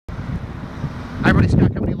Hi everybody,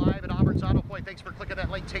 Scott coming live at Auburn's Auto Point. Thanks for clicking that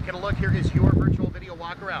link, taking a look. Here is your virtual video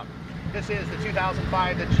walk around. This is the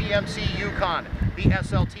 2005, the GMC Yukon, the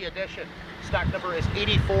SLT edition. Stock number is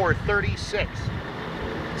 8436.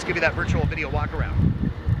 Let's give you that virtual video walk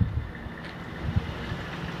around.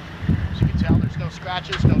 As you can tell, there's no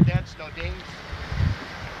scratches, no dents, no dings.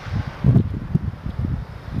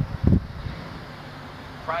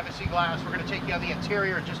 Privacy glass. We're going to take you on the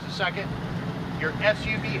interior in just a second. Your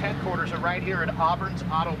SUV headquarters are right here at Auburn's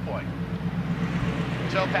Auto Point.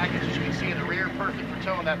 Tow package, as you can see in the rear, perfect for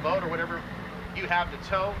towing that boat or whatever you have to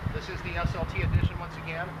tow. This is the SLT edition once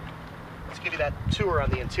again. Let's give you that tour on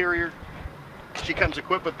the interior. She comes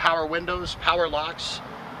equipped with power windows, power locks,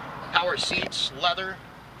 power seats, leather,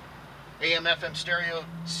 AM FM stereo,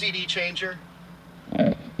 CD changer.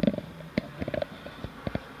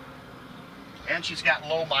 And she's got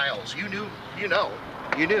low miles. You knew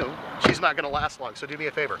she's not going to last long, so do me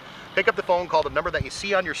a favor. Pick up the phone, call the number that you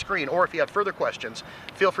see on your screen, or if you have further questions,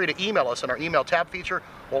 feel free to email us on our email tab feature.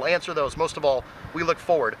 We'll answer those. Most of all, we look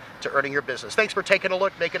forward to earning your business. Thanks for taking a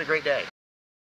look. Make it a great day.